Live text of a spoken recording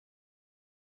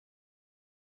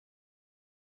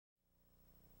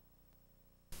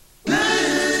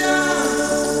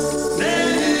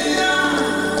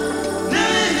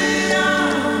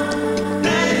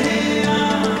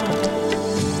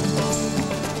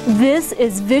This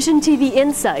is Vision TV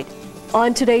Insight.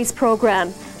 On today's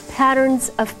program,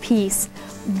 Patterns of Peace,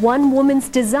 one woman's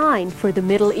design for the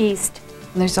Middle East.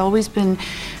 There's always been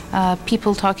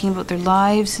people talking about their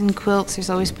lives in quilts.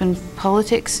 There's always been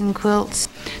politics in quilts.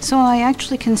 So I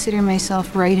actually consider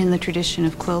myself right in the tradition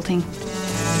of quilting.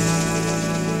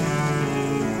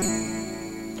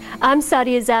 I'm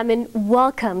Sadia Zaman.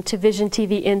 Welcome to Vision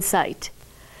TV Insight.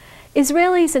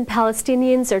 Israelis and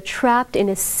Palestinians are trapped in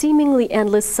a seemingly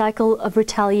endless cycle of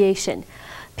retaliation.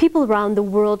 People around the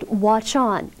world watch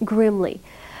on grimly.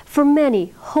 For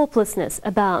many, hopelessness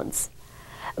abounds.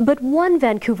 But one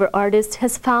Vancouver artist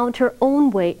has found her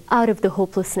own way out of the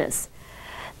hopelessness.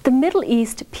 The Middle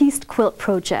East Peace Quilt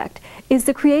Project is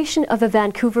the creation of a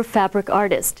Vancouver fabric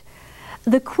artist.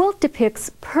 The quilt depicts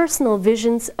personal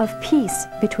visions of peace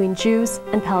between Jews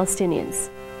and Palestinians.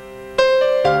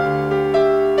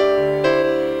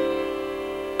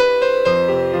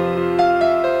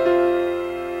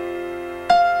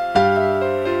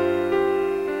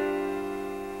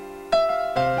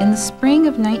 In the spring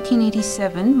of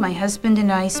 1987, my husband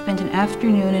and I spent an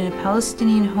afternoon in a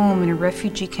Palestinian home in a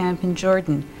refugee camp in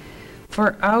Jordan.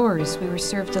 For hours, we were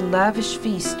served a lavish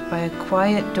feast by a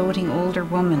quiet, doting older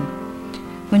woman.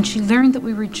 When she learned that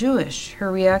we were Jewish,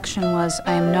 her reaction was,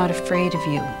 "I am not afraid of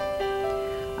you."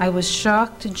 I was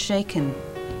shocked and shaken.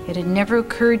 It had never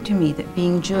occurred to me that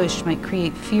being Jewish might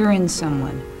create fear in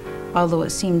someone, although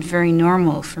it seemed very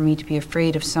normal for me to be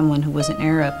afraid of someone who was an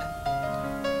Arab.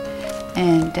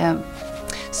 And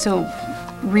so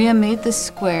Ria made this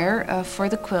square for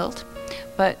the quilt,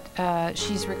 but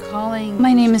she's recalling,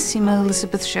 my name is Sima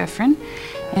Elizabeth Sheffrin,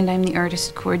 and I'm the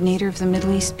artist coordinator of the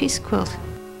Middle East Peace Quilt.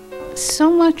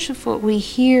 So much of what we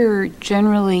hear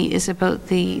generally is about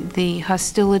the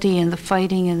hostility and the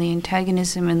fighting and the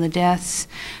antagonism and the deaths.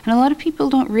 And a lot of people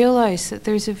don't realize that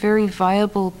there's a very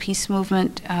viable peace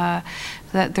movement,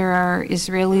 that there are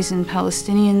Israelis and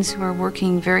Palestinians who are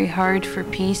working very hard for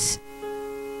peace.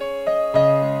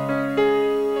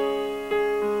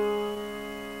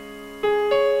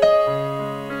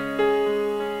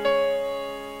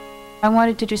 I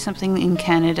wanted to do something in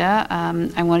Canada.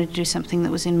 I wanted to do something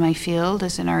that was in my field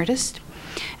as an artist.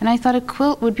 And I thought a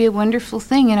quilt would be a wonderful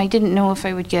thing, and I didn't know if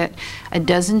I would get a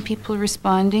dozen people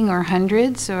responding or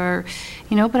hundreds or,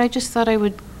 but I just thought I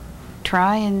would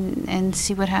try and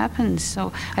see what happens.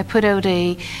 So I put out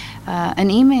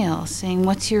an email saying,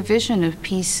 "What's your vision of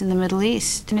peace in the Middle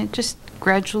East?" And it just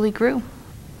gradually grew.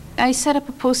 I set up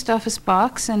a post office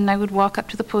box, and I would walk up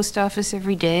to the post office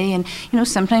every day, and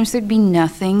sometimes there'd be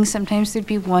nothing, sometimes there'd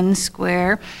be one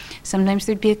square, sometimes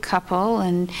there'd be a couple,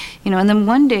 and and then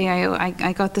one day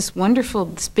I got this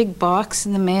big box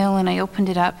in the mail, and I opened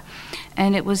it up,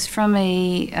 and it was from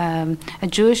a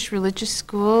Jewish religious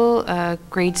school,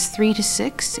 grades 3 to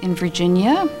 6 in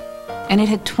Virginia, and it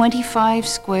had 25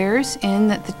 squares in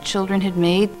that the children had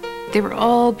made. They were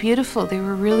all beautiful. They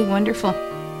were really wonderful.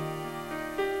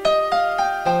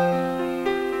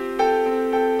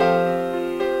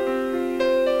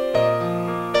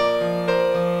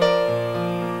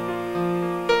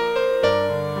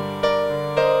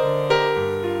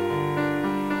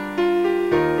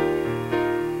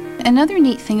 Another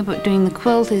neat thing about doing the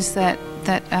quilt is that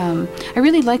I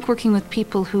really like working with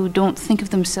people who don't think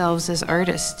of themselves as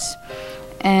artists.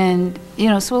 And,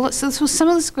 so some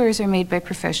of the squares are made by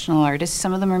professional artists,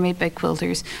 some of them are made by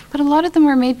quilters, but a lot of them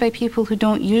are made by people who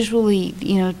don't usually,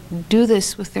 do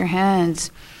this with their hands.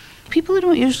 People who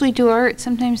don't usually do art,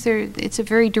 sometimes it's a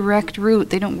very direct route.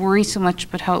 They don't worry so much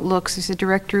about how it looks. There's a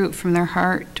direct route from their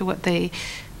heart to what they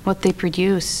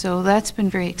produce. So that's been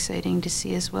very exciting to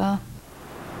see as well.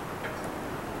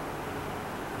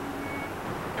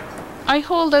 I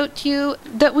hold out to you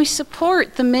that we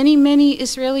support the many, many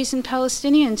Israelis and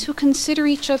Palestinians who consider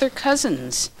each other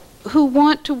cousins, who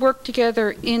want to work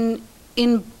together in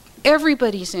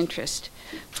everybody's interest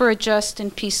for a just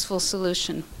and peaceful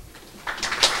solution.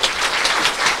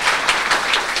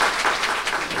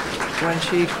 When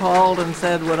she called and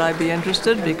said, would I be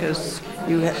interested, because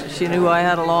she knew I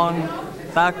had a long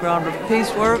background of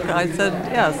peace work, I said,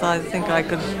 yes, I think I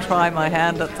could try my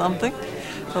hand at something.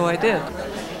 So I did.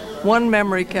 One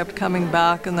memory kept coming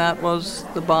back, and that was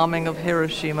the bombing of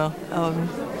Hiroshima.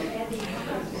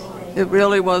 It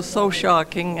really was so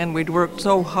shocking, and we'd worked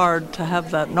so hard to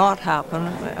have that not happen.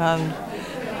 And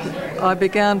I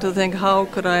began to think, how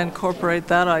could I incorporate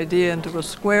that idea into a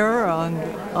square? And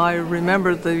I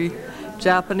remembered the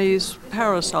Japanese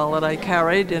parasol that I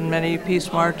carried in many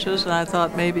peace marches, and I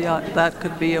thought maybe that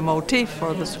could be a motif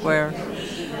for the square.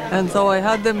 And so I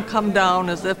had them come down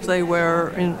as if they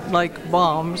were like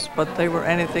bombs, but they were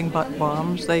anything but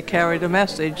bombs. They carried a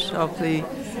message of the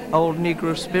old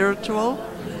Negro spiritual.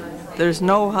 There's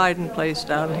no hiding place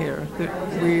down here.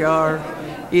 We are,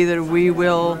 either we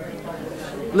will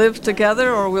live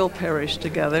together or we'll perish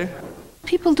together.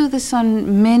 People do this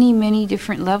on many, many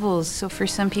different levels. So for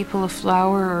some people, a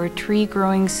flower or a tree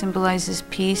growing symbolizes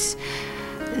peace.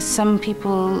 Some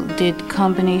people did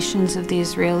combinations of the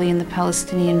Israeli and the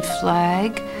Palestinian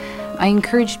flag. I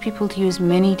encouraged people to use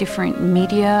many different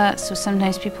media. So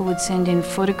sometimes people would send in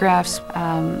photographs.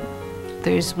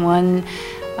 There's one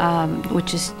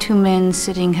which is two men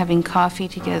sitting having coffee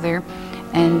together.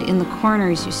 And in the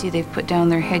corners, you see they've put down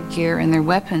their headgear and their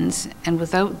weapons. And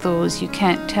without those, you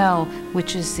can't tell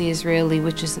which is the Israeli,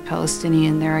 which is the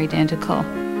Palestinian. They're identical.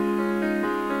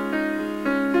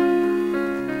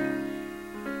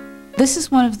 This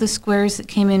is one of the squares that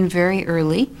came in very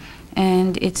early,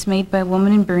 and it's made by a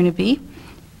woman in Burnaby.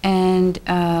 And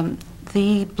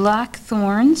the black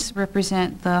thorns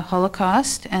represent the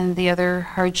Holocaust and the other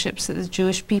hardships that the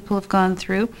Jewish people have gone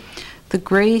through. The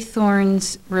gray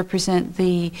thorns represent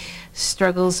the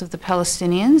struggles of the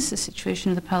Palestinians, the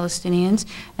situation of the Palestinians,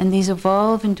 and these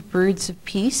evolve into birds of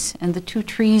peace, and the two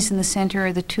trees in the center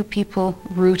are the two people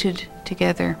rooted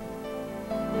together.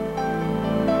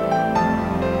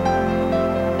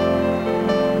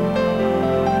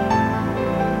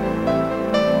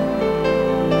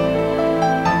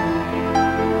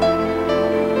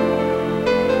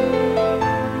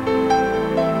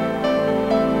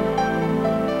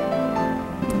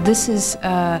 This is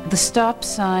the stop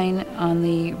sign on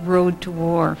the road to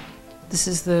war. This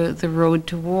is the road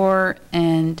to war,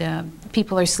 and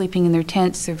people are sleeping in their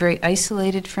tents. They're very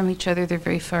isolated from each other. They're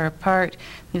very far apart.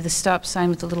 We have the stop sign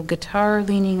with a little guitar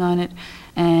leaning on it,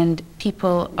 and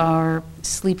people are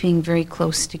sleeping very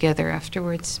close together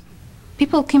afterwards.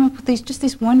 People came up with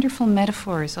these wonderful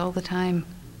metaphors all the time.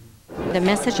 The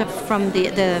message from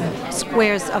the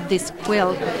squares of this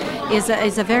quilt is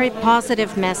a very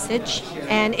positive message,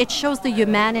 and it shows the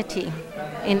humanity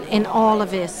in all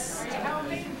of this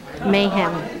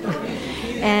mayhem.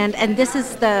 And this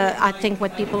is I think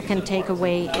what people can take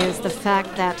away is the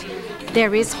fact that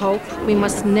there is hope. We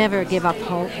must never give up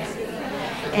hope,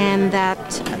 and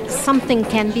that something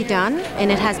can be done, and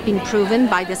it has been proven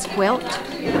by this quilt.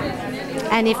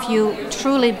 And if you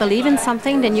truly believe in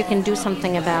something, then you can do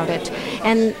something about it.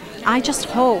 And I just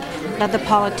hope that the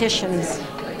politicians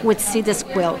would see this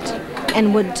quilt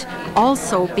and would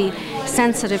also be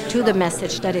sensitive to the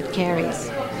message that it carries.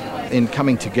 In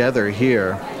coming together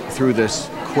here through this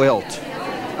quilt,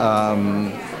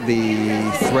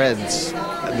 the threads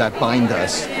that bind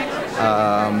us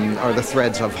are the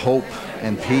threads of hope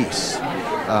and peace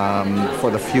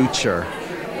for the future,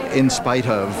 in spite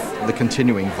of the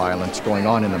continuing violence going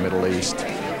on in the Middle East.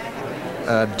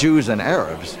 Jews and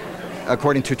Arabs,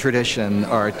 according to tradition,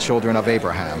 are children of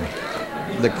Abraham.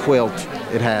 The quilt,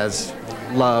 it has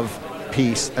love,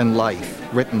 peace, and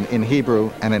life written in Hebrew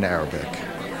and in Arabic.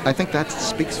 I think that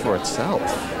speaks for itself.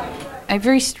 I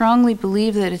very strongly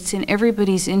believe that it's in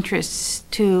everybody's interests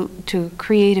to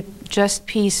create a just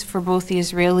peace for both the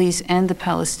Israelis and the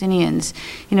Palestinians.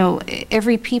 You know,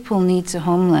 every people needs a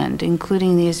homeland,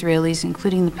 including the Israelis,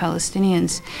 including the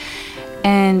Palestinians.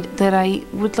 And that I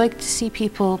would like to see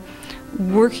people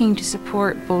working to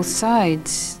support both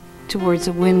sides towards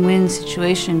a win-win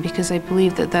situation, because I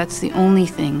believe that that's the only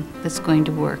thing that's going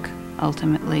to work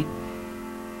ultimately.